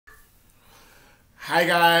Hi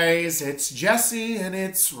guys, it's Jesse and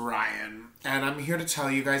it's Ryan, and I'm here to tell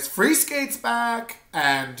you guys Free Skate's back.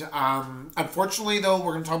 And unfortunately, though,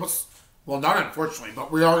 we're gonna talk about, well, not unfortunately, but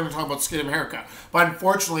we are gonna talk about Skate America. But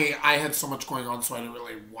unfortunately, I had so much going on, so I didn't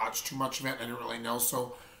really watch too much of it. I didn't really know,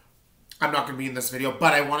 so I'm not gonna be in this video.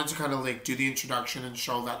 But I wanted to kind of like do the introduction and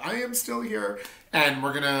show that I am still here, and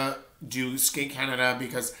we're gonna do Skate Canada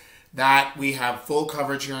because that we have full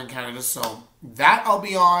coverage here in Canada. So that I'll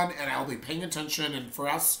be on and I'll be paying attention. And for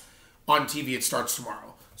us on TV, it starts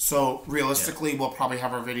tomorrow. So realistically, we'll probably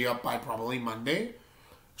have our video up by probably Monday.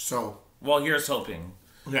 So, well, here's hoping.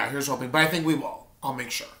 Yeah, here's hoping. But I think we will. I'll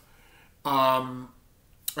make sure. I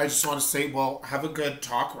just want to say, well, have a good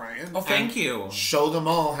talk, Ryan. Oh, thank you. Show them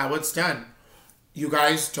all how it's done. You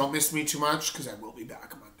guys don't miss me too much because I will be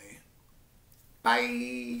back Monday.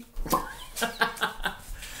 Bye.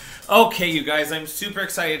 Okay, you guys, I'm super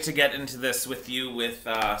excited to get into this with you with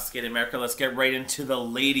Skate America. Let's get right into the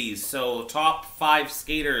ladies. So, top 5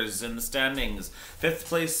 skaters in the standings. 5th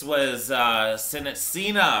place was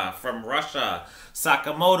Sinitsina from Russia.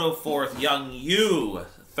 Sakamoto 4th, Young Yu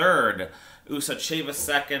 3rd. Usacheva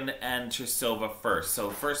 2nd, and Trusova 1st. So,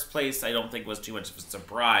 1st place I don't think was too much of a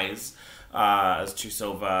surprise, as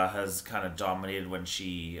Trusova has kind of dominated when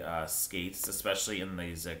she skates, especially in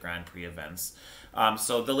these Grand Prix events.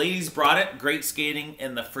 So the ladies brought it. Great skating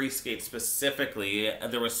in the free skate specifically.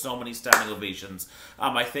 There were so many standing ovations.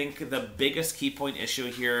 I think the biggest key point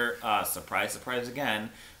issue here, surprise, surprise again,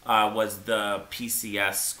 was the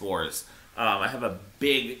PCS scores. I have a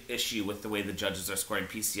big issue with the way the judges are scoring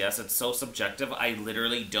PCS. It's so subjective. I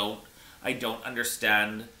literally don't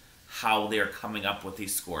understand how they're coming up with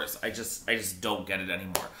these scores. I just don't get it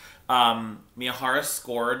anymore. Miyahara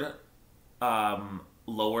scored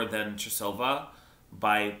lower than Trusova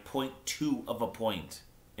by 0.2 of a point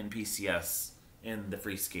in PCS in the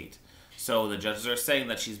free skate. So the judges are saying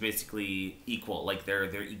that she's basically equal, like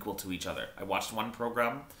they're equal to each other. I watched one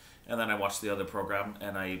program and then I watched the other program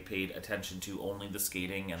and I paid attention to only the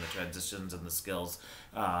skating and the transitions and the skills.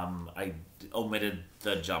 I omitted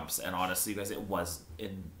the jumps, and honestly, you guys, it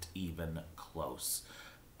wasn't even close.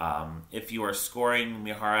 If you are scoring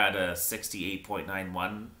Mihara at a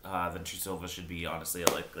 68.91, then Trusova should be honestly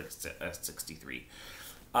at like a 63.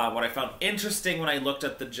 What I found interesting when I looked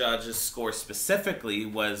at the judges' score specifically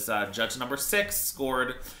was judge number 6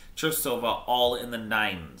 scored Trusova all in the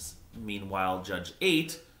 9s. Meanwhile, judge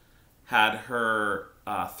 8 had her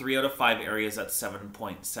 3 out of 5 areas at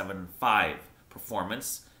 7.75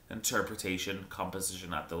 performance, interpretation,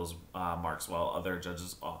 composition at those marks, while other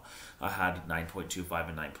judges had 9.25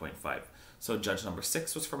 and 9.5. So judge number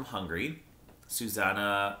 6 was from Hungary.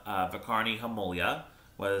 Susanna Vikarni Hamolia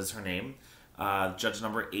was her name. Judge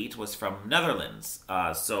number 8 was from Netherlands.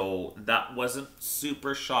 So that wasn't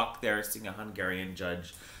super shocked there, seeing a Hungarian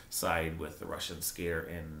judge side with the Russian skater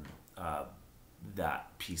in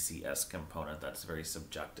that PCS component. That's very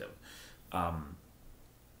subjective.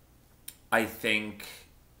 I think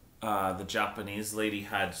the Japanese lady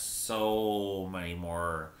had so many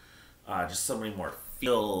more, just so many more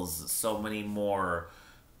feels, so many more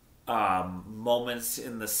moments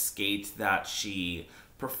in the skate that she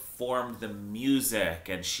performed the music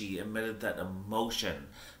and she emitted that emotion.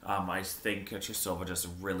 I think Trusova just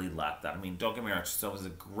really lacked that. I mean, don't get me wrong, Trusova's a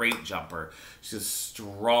great jumper. She has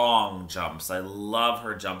strong jumps. I love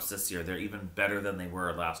her jumps this year. They're even better than they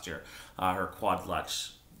were last year. Her quad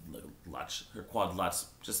lutch,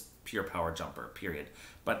 just pure power jumper, period.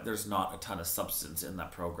 But there's not a ton of substance in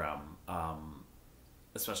that program,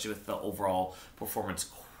 especially with the overall performance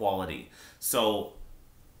quality. So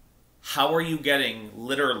how are you getting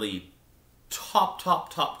literally top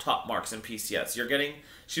marks in PCS?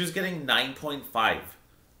 She was getting 9.5.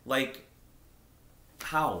 Like,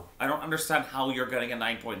 how? I don't understand how you're getting a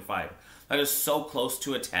 9.5. That is so close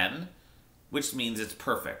to a 10, which means it's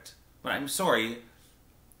perfect. But I'm sorry,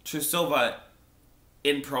 Trusova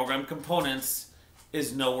in program components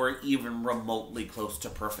is nowhere even remotely close to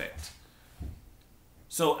perfect.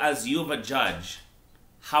 So as you have a judge,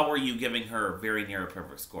 how are you giving her very near a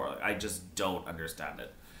perfect score? I just don't understand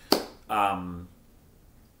it.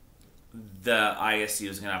 The ISU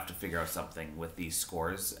is going to have to figure out something with these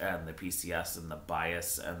scores and the PCS and the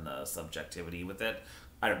bias and the subjectivity with it.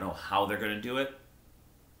 I don't know how they're going to do it.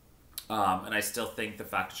 And I still think the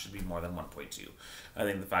factor should be more than 1.2. I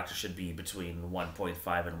think the factor should be between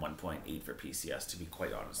 1.5 and 1.8 for PCS, to be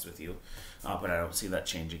quite honest with you. But I don't see that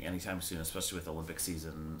changing anytime soon, especially with Olympic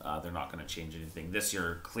season. They're not going to change anything. This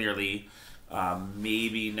year, clearly,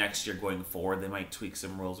 maybe next year going forward, they might tweak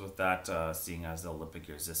some rules with that, seeing as the Olympic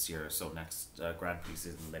year is this year. So next Grand Prix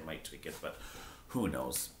season, they might tweak it, but who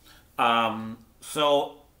knows.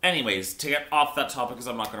 So, anyways, to get off that topic, because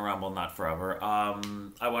I'm not going to ramble on that forever,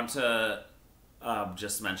 I want to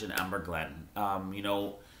just mention Amber Glenn.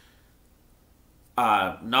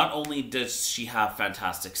 Not only does she have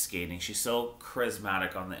fantastic skating, she's so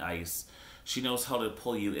charismatic on the ice. She knows how to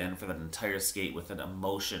pull you in for that entire skate with an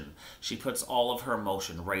emotion. She puts all of her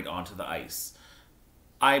emotion right onto the ice.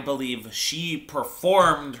 I believe she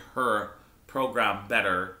performed her program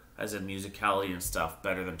better, as in musicality and stuff,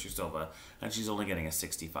 better than Trusova, and she's only getting a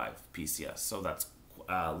 65 PCS, so that's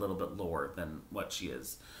a little bit lower than what she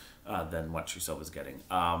is, than what Trusova's getting.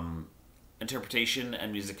 Interpretation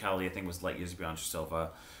and musicality, I think, was light years beyond Trusova.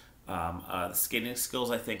 The skating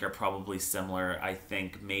skills, I think, are probably similar. I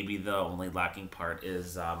think maybe the only lacking part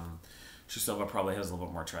is Trusova probably has a little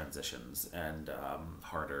bit more transitions and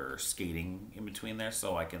harder skating in between there,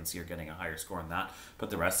 so I can see her getting a higher score on that. But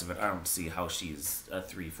the rest of it, I don't see how she's a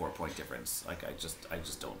 3-4 point difference. Like, I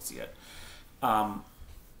just don't see it.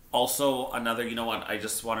 Also, another, you know what, I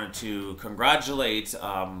just wanted to congratulate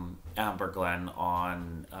Amber Glenn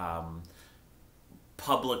on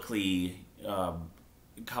publicly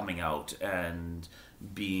coming out and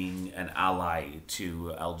being an ally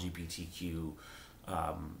to LGBTQ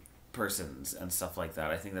persons and stuff like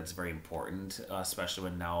that. I think that's very important, especially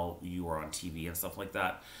when now you are on TV and stuff like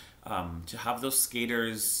that. To have those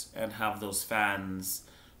skaters and have those fans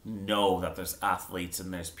know that there's athletes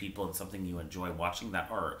and there's people and something you enjoy watching that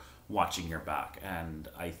are watching your back. And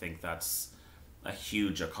I think that's a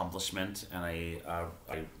huge accomplishment, and I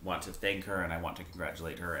want to thank her and I want to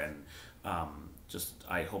congratulate her, and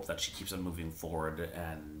I hope that she keeps on moving forward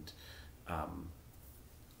and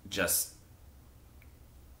just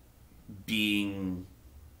being,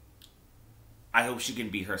 I hope she can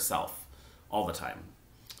be herself all the time.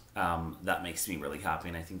 That makes me really happy,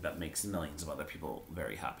 and I think that makes millions of other people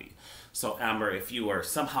very happy. So Amber, if you are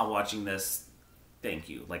somehow watching this, thank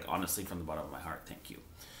you. Like, honestly, from the bottom of my heart, thank you.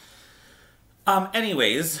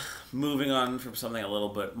 Anyways, moving on from something a little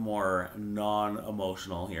bit more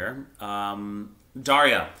non-emotional here.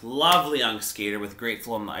 Daria, lovely young skater with great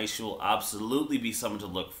flow on the ice. She will absolutely be someone to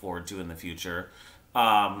look forward to in the future.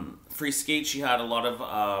 Free skate, she had a lot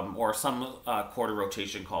of, or some quarter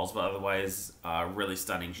rotation calls, but otherwise really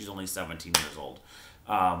stunning. She's only 17 years old.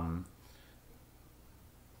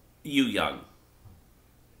 Yu Young.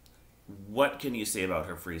 What can you say about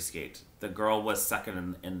her free skate? The girl was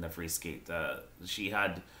second in the free skate. She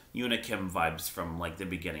had Yuna Kim vibes from like the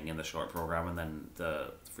beginning in the short program, and then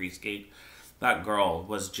the free skate. That girl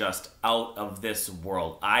was just out of this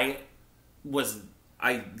world. I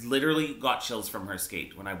literally got chills from her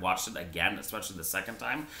skate when I watched it again, especially the second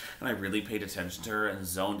time, and I really paid attention to her and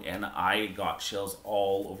zoned in. I got chills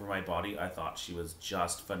all over my body. I thought she was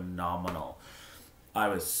just phenomenal. I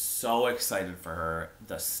was so excited for her.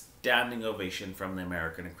 The standing ovation from the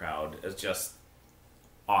American crowd is just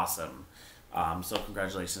awesome. So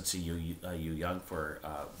congratulations to you Young, for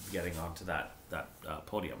getting onto that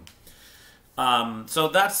podium. So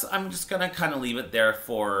that's, I'm just gonna kind of leave it there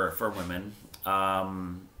for women.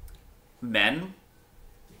 Men,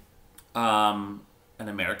 an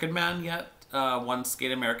American man yet won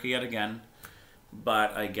Skate America yet again,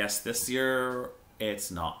 but I guess this year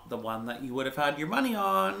it's not the one that you would have had your money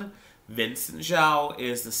on. Vincent Zhao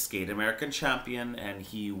is the Skate American champion, and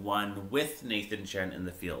he won with Nathan Chen in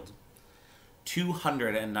the field.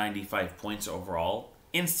 295 points overall,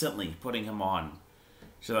 instantly putting him on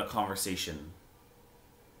to the conversation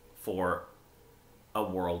for a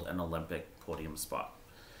world and Olympic podium spot.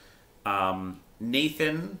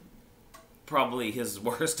 Nathan, probably his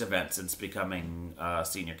worst event since becoming a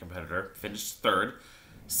senior competitor, finished third,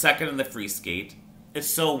 second in the free skate. It's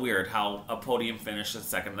so weird how a podium finish at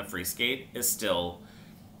second in the free skate is still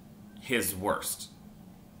his worst,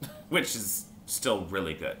 which is still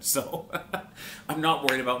really good. So I'm not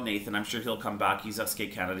worried about Nathan. I'm sure he'll come back. He's at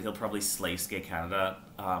Skate Canada. He'll probably slay Skate Canada.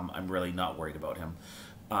 I'm really not worried about him.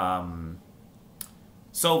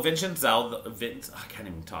 So Vincent Zhao, I can't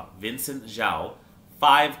even talk. Vincent Zhao,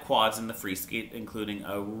 5 quads in the free skate, including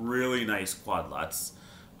a really nice quad Lutz.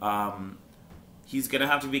 He's gonna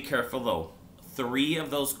have to be careful though. 3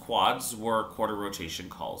 of those quads were quarter rotation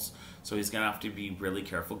calls, so he's gonna have to be really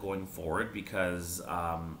careful going forward, because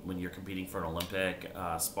when you're competing for an Olympic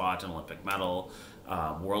spot, an Olympic medal,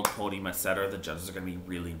 world podium, etc., the judges are gonna be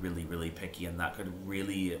really, really, really picky, and that could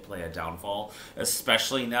really play a downfall,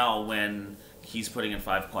 especially now when he's putting in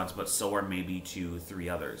 5 quads, but so are maybe 2-3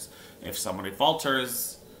 others. If somebody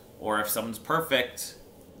falters, or if someone's perfect,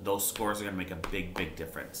 those scores are going to make a big, big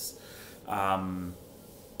difference.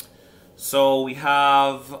 So we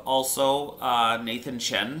have also Nathan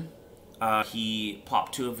Chen, He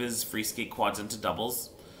popped 2 of his free skate quads into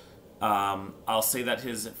doubles. I'll say that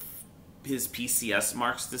his PCS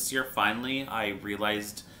marks this year, finally, I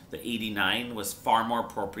realized the 89 was far more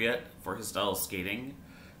appropriate for his style of skating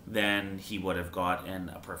than he would have got in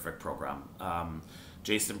a perfect program.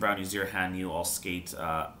 Jason Brown, Uzir Hanyu all skate.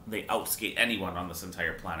 They outskate anyone on this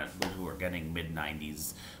entire planet who are getting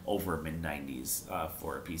mid-90s, over mid-90s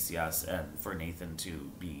for PCS. And for Nathan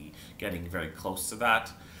to be getting very close to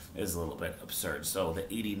that is a little bit absurd. So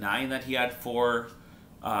the 89 that he had for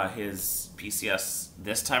his PCS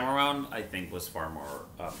this time around, I think was far more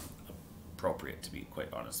appropriate, to be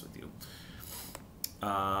quite honest with you.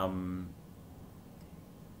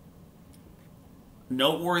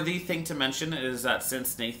 Noteworthy thing to mention is that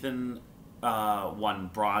since Nathan won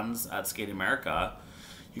bronze at Skate America,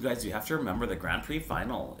 you guys, you have to remember the Grand Prix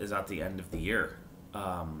final is at the end of the year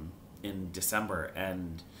in December,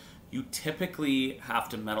 and you typically have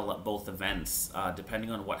to medal at both events depending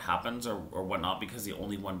on what happens or whatnot, because he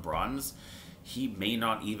only won bronze. He may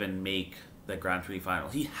not even make the Grand Prix final.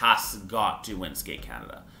 He got to win Skate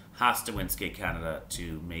Canada. Has to win Skate Canada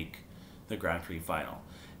to make the Grand Prix final.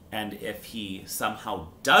 And if he somehow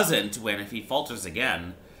doesn't win, if he falters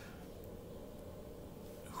again,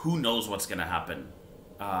 who knows what's going to happen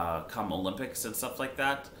come Olympics and stuff like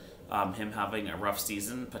that. Him having a rough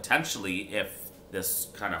season, potentially, if this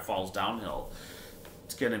kind of falls downhill,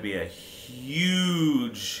 it's going to be a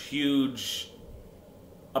huge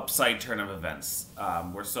upside turn of events.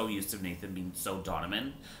 We're so used to Nathan being so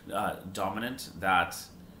dominant that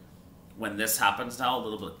when this happens now, a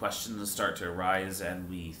little bit of questions start to arise, and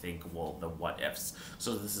we think, well, the what ifs.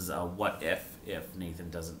 So this is a what if Nathan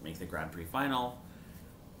doesn't make the Grand Prix final.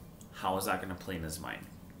 How is that going to play in his mind?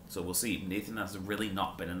 So we'll see. Nathan has really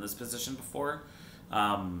not been in this position before.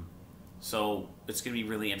 So it's going to be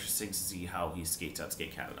really interesting to see how he skates at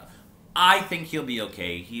Skate Canada. I think he'll be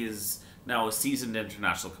okay. He is now a seasoned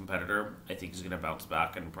international competitor. I think he's going to bounce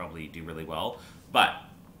back and probably do really well. But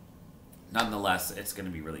nonetheless, it's going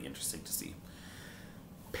to be really interesting to see.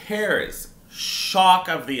 Pairs. Shock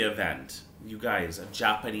of the event. You guys, a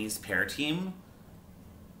Japanese pair team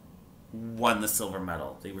won the silver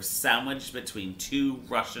medal. They were sandwiched between 2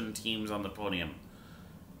 Russian teams on the podium.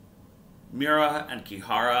 Mira and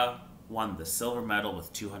Kihara won the silver medal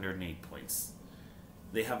with 208 points.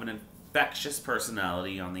 They have an infectious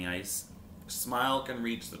personality on the ice. Smile can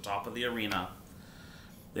reach the top of the arena.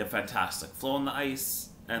 They have fantastic flow on the ice.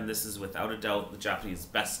 And this is without a doubt the Japanese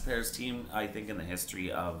best pairs team, I think, in the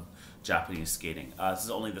history of Japanese skating. This is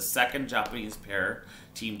only the second Japanese pair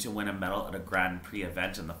team to win a medal at a Grand Prix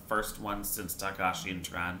event, and the first one since Takashi and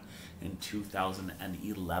Tran in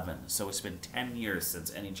 2011. So it's been 10 years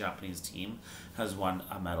since any Japanese team has won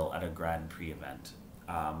a medal at a Grand Prix event.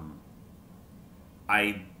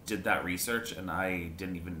 I did that research, and I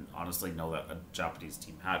didn't even honestly know that a Japanese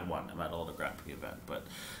team had won a medal at a Grand Prix event, but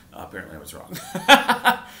apparently I was wrong.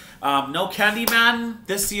 No Candyman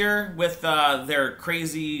this year with their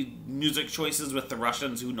crazy music choices with the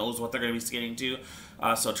Russians. Who knows what they're going to be skating to.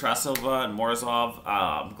 So Trasova and Morozov,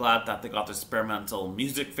 I'm glad that they got the experimental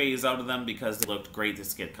music phase out of them because they looked great. They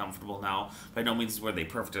get comfortable now. By no means were they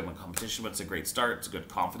perfect in the competition, but it's a great start. It's a good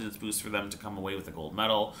confidence boost for them to come away with a gold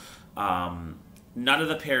medal. None of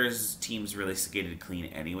the pairs teams really skated clean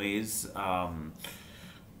anyways.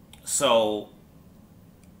 So,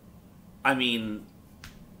 I mean,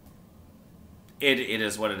 it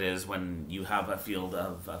is what it is when you have a field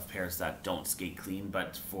of pairs that don't skate clean,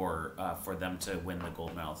 but for them to win the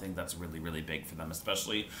gold medal, I think that's really, really big for them,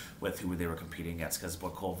 especially with who they were competing against, because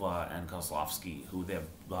Bokova and Kozlovsky, who they've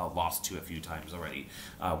lost to a few times already,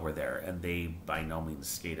 were there, and they by no means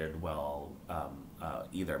skated well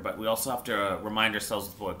either. But we also have to remind ourselves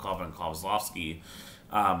with Bokova and Kozlovsky,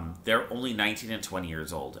 they're only 19 and 20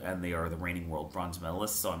 years old, and they are the reigning world bronze medalists,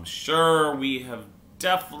 so I'm sure we have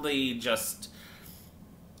definitely just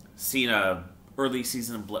seen a early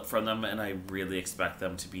season blip from them, and I really expect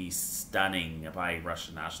them to be stunning by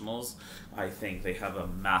Russian nationals. I think they have a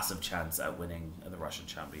massive chance at winning the Russian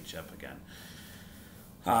championship again.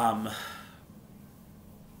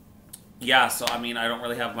 Yeah, so I mean, I don't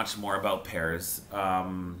really have much more about pairs.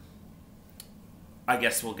 I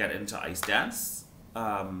guess we'll get into ice dance.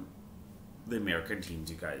 The American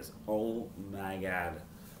teams, you guys. Oh my god.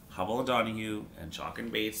 Hubble and Donahue and Chalk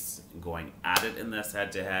and Bates going at it in this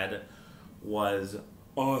head-to-head was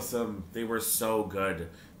awesome. They were so good.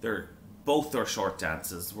 Both their short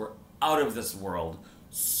dances were out of this world.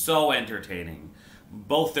 So entertaining.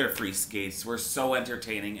 Both their free skates were so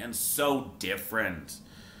entertaining and so different.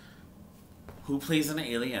 Who plays an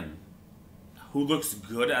alien? Who looks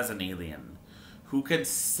good as an alien? Who could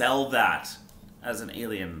sell that as an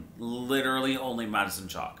alien? Literally only Madison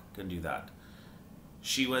Chalk can do that.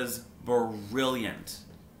 She was brilliant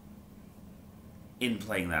in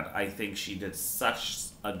playing that. I think she did such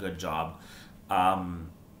a good job.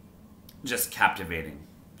 Just captivating.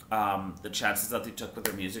 The chances that they took with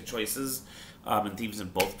their music choices and themes in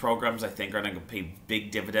both programs, I think, are going to pay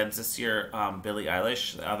big dividends this year. Billie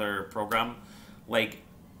Eilish, the other program, like,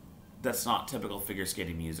 that's not typical figure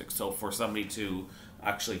skating music. So for somebody to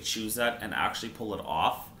actually choose that and actually pull it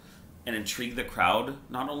off and intrigue the crowd,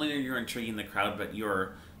 not only are you intriguing the crowd, but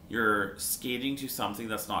you're skating to something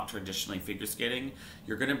that's not traditionally figure skating.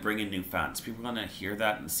 You're going to bring in new fans. People are going to hear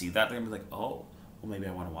that and see that. They're going to be like, oh, well, maybe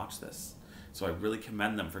I want to watch this. So I really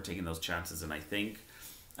commend them for taking those chances. And I think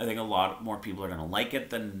a lot more people are going to like it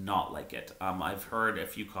than not like it. I've heard a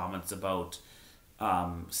few comments about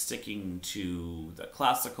sticking to the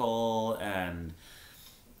classical and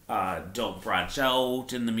don't branch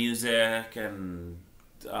out in the music, and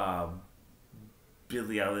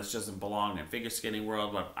Billie Eilish doesn't belong in figure skating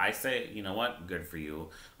world. But I say, you know what? Good for you.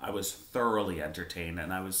 I was thoroughly entertained,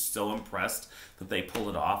 and I was so impressed that they pulled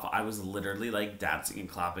it off. I was literally like dancing and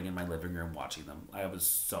clapping in my living room watching them. I was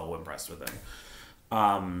so impressed with them.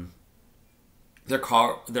 Their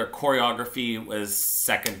choreography was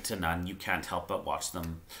second to none. You can't help but watch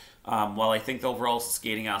them. While I think the overall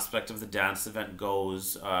skating aspect of the dance event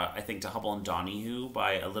goes, I think, to Hubble and Donahue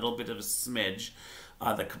by a little bit of a smidge,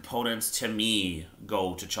 the components, to me,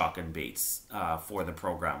 go to Chalk and Bates for the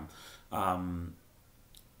program.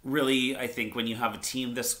 Really, I think when you have a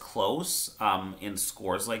team this close in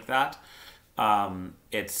scores like that,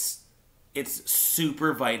 it's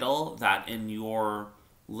super vital that in your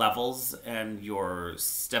levels and your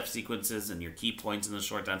step sequences and your key points in the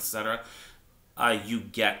short dance, etc., you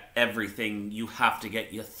get everything. You have to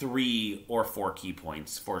get you 3 or 4 key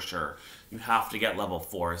points for sure. You have to get level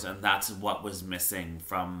 4s, and that's what was missing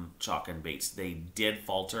from Chalk and Bates. They did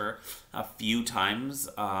falter a few times,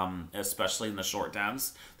 especially in the short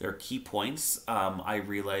dance. Their key points, I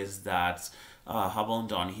realized that Hubble and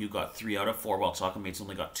Donahue got 3 out of 4, while Chalk and Bates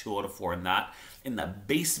only got 2 out of 4, and that in the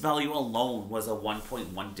base value alone was a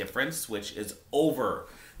 1.1 difference, which is over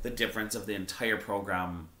the difference of the entire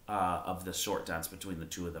program of the short dance between the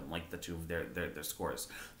two of them, like the two of their scores.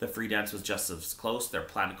 The free dance was just as close. Their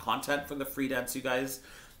planned content for the free dance, you guys,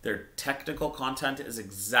 their technical content is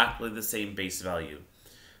exactly the same base value.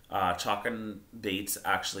 Chalk and Bates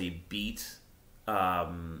actually beat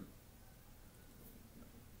Hubble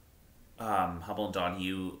and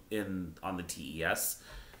Donahue on the TES.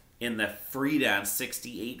 In the free dance,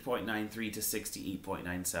 68.93 to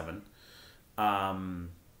 68.97.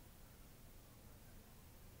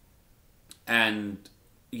 And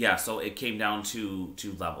yeah, so it came down to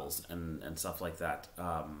levels and stuff like that.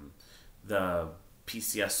 The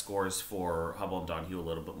PCS scores for Hubble and Donahue a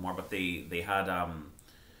little bit more, but they had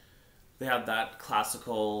that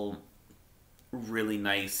classical, really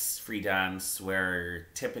nice free dance where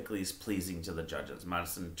typically is pleasing to the judges.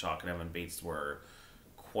 Madison Chalk and Evan Bates were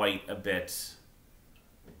quite a bit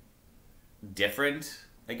different,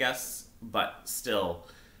 I guess, but still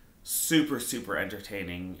super, super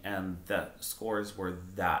entertaining, and the scores were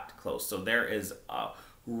that close. So there is a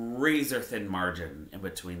razor thin margin in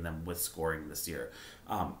between them with scoring this year.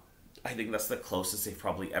 I think that's the closest they've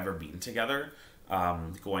probably ever been together,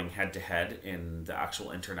 going head to head in the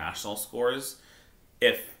actual international scores.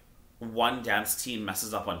 If one dance team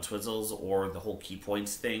messes up on Twizzles or the whole key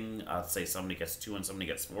points thing, say somebody gets 2 and somebody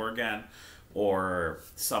gets 4 again, or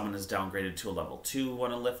someone is downgraded to a level 2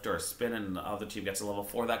 on a lift or a spin and the other team gets a level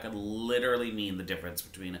 4, that could literally mean the difference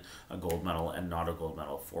between a gold medal and not a gold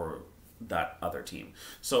medal for that other team.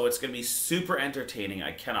 So it's going to be super entertaining.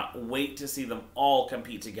 I cannot wait to see them all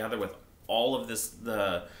compete together with all of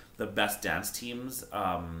the best dance teams.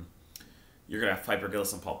 You're going to have Piper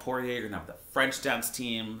Gillis and Paul Poirier. You're going to have the French dance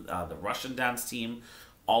team, the Russian dance team.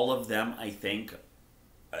 All of them, I think,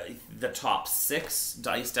 the top 6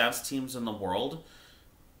 dice dance teams in the world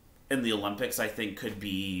in the Olympics, I think, could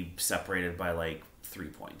be separated by like 3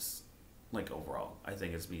 points. Like overall, I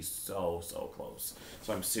think it's be so close.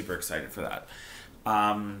 So I'm super excited for that.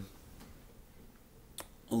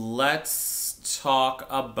 Let's talk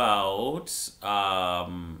about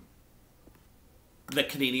the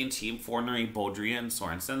Canadian team, Fornery, Baudry, and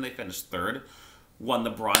Sorensen. They finished 3rd, won the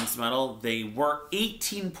bronze medal. They were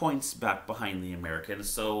 18 points back behind the Americans,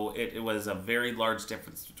 so it was a very large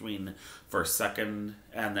difference between first, second,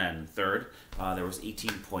 and then third. There was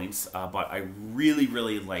 18 points, but I really,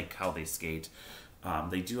 really like how they skate.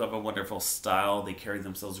 They do have a wonderful style. They carry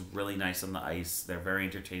themselves really nice on the ice. They're very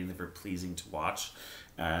entertaining. They're very pleasing to watch.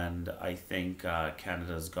 And I think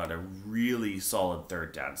Canada's got a really solid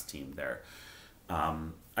third dance team there.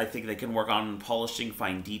 I think they can work on polishing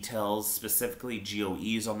fine details, specifically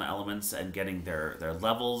GOEs on the elements and getting their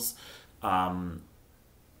levels.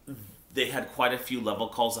 They had quite a few level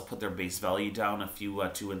calls that put their base value down, a few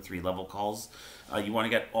 2 and 3 level calls. You want to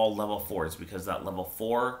get all level 4s because that level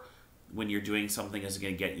 4, when you're doing something, is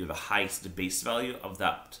going to get you the highest base value of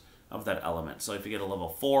that element. So if you get a level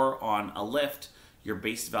 4 on a lift, your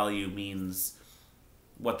base value means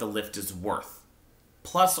what the lift is worth,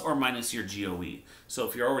 plus or minus your GOE. So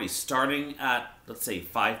if you're already starting at, let's say,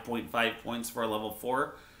 5.5 points for a level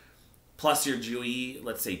 4, plus your GOE,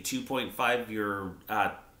 let's say 2.5, you're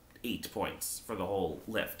at 8 points for the whole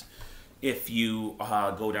lift. If you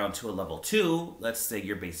go down to a level 2, let's say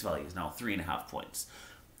your base value is now 3.5 points.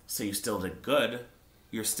 So you still did good,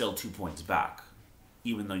 you're still 2 points back,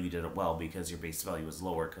 even though you did it well because your base value was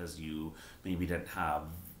lower because you maybe didn't have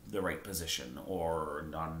the right position or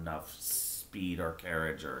not enough speed or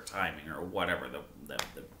carriage or timing or whatever the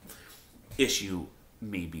issue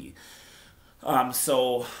may be.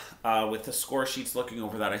 With the score sheets looking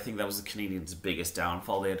over that, I think that was the Canadians' biggest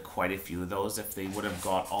downfall. They had quite a few of those. If they would have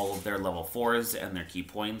got all of their level 4s and their key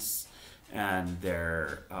points and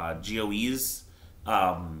their GOEs,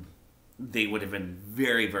 they would have been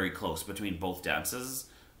very, very close between both dances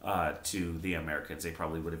to the Americans. They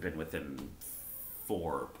probably would have been within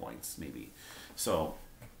 4 points, maybe. So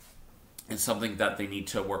it's something that they need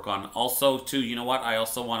to work on. Also, too, you know what? I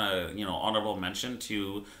also want to, honorable mention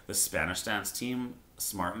to the Spanish dance team,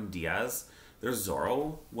 Smart and Diaz. Their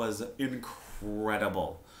Zorro was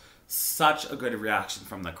incredible. Such a good reaction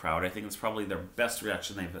from the crowd. I think it's probably their best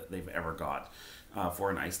reaction they've ever got for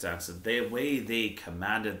an ice dance. The way they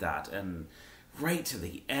commanded that, and right to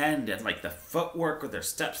the end, and like the footwork with their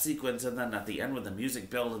step sequence, and then at the end with the music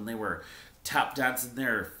build, and they were tap dancing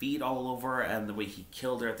their feet all over, and the way he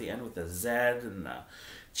killed her at the end with the Z and the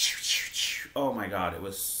oh my god, it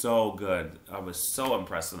was so good. I was so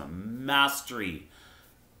impressed with the mastery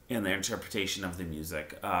in their interpretation of the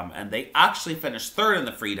music. And they actually finished third in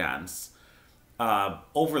the free dance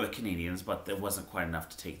over the Canadians, but it wasn't quite enough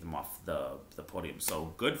to take them off the podium.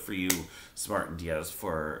 So good for you, Smart and Diaz,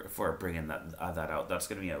 for bringing that out. That's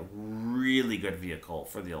going to be a really good vehicle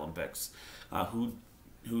for the Olympics.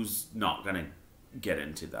 Who's not going to get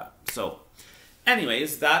into that? So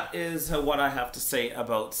anyways, that is what I have to say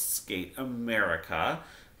about Skate America.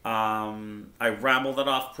 I rambled it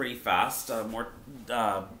off pretty fast,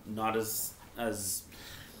 not as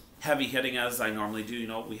heavy hitting as I normally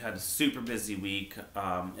do. We had a super busy week.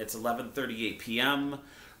 It's 11:38 p.m.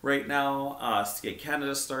 right now. Skate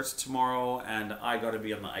Canada starts tomorrow, and I got to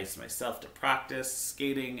be on the ice myself to practice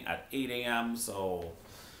skating at 8 a.m. So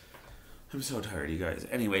I'm so tired, you guys.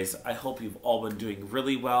 Anyways, I hope you've all been doing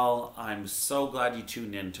really well. I'm so glad you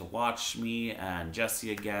tuned in to watch me and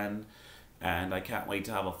Jesse again. And I can't wait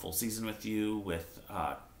to have a full season with you with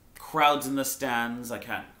crowds in the stands.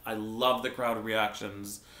 I love the crowd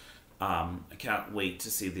reactions. I can't wait to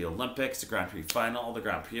see the Olympics, the Grand Prix final, the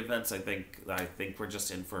Grand Prix events. I think we're just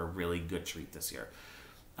in for a really good treat this year.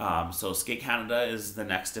 So Skate Canada is the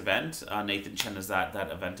next event. Nathan Chen is that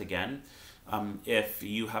event again. If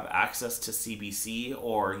you have access to CBC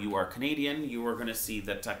or you are Canadian, you are going to see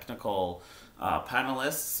the technical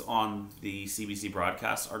panelists on the CBC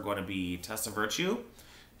broadcast are going to be Tessa Virtue.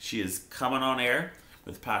 She is coming on air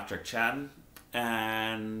with Patrick Chan,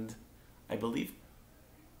 and I believe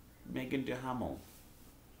Megan Duhamel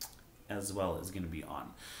as well is going to be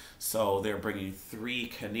on. So they're bringing 3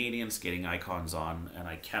 Canadian skating icons on, and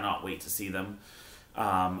I cannot wait to see them.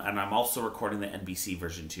 And I'm also recording the NBC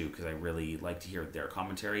version too, because I really like to hear their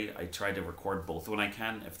commentary. I try to record both when I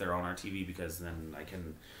can if they're on our TV, because then I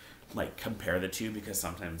can compare the two, because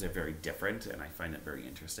sometimes they're very different and I find it very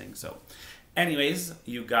interesting. So anyways,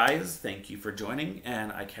 you guys, thank you for joining,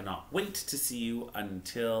 and I cannot wait to see you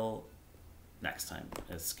until next time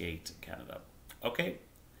at Skate Canada. Okay,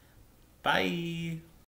 bye.